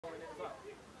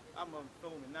I'm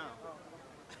filming now.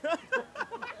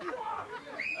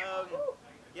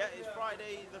 Yeah, it's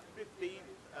Friday the 15th,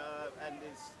 and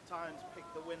it's time to pick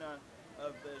the winner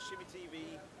of the Shimmy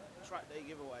TV Trackday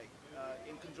Giveaway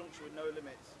in conjunction with No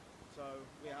Limits. So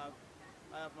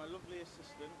I have my lovely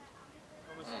assistant,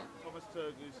 Thomas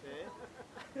Turgoose here.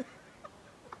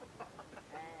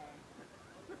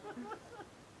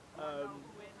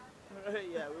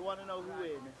 Yeah, we want to know who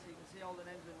wins. So you can see all the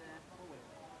names in there.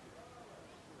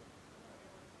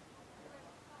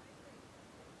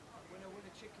 Winner with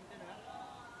a chicken dinner.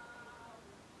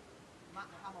 Matt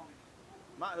Hammond.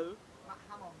 Matt who? Matt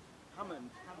Hammond.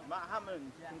 Hammond. Matt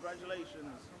Hammond. Yes.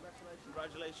 Congratulations. Congratulations.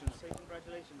 Congratulations. Say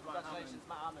congratulations, Matt Hammond. Congratulations,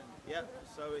 Matt Hammond. Yeah,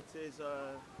 so it is,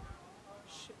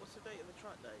 shit, what's the date of the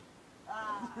track day?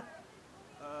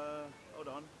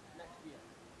 Hold on. Next year.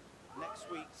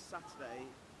 Next week, Saturday.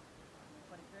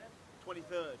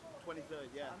 23rd? 23rd,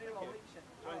 yeah. I'm here all week, shit.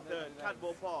 23rd,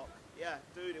 Cadwell Park. Yeah,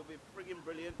 dude, it'll be friggin'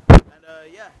 brilliant. And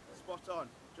yeah, spot on.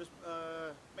 Just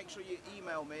make sure you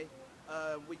email me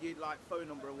with your like phone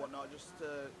number and whatnot, just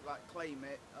to like claim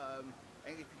it. And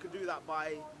if you could do that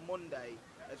by Monday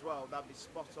as well, that'd be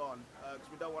spot on.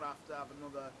 Because we don't want to have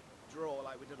another draw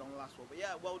like we did on the last one. But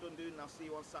yeah, well done, dude. And I'll see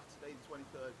you on Saturday the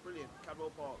 23rd. Brilliant.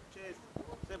 Cadwell Park. Cheers.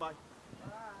 Say bye.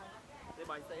 Bye. Say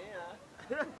bye.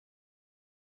 See ya.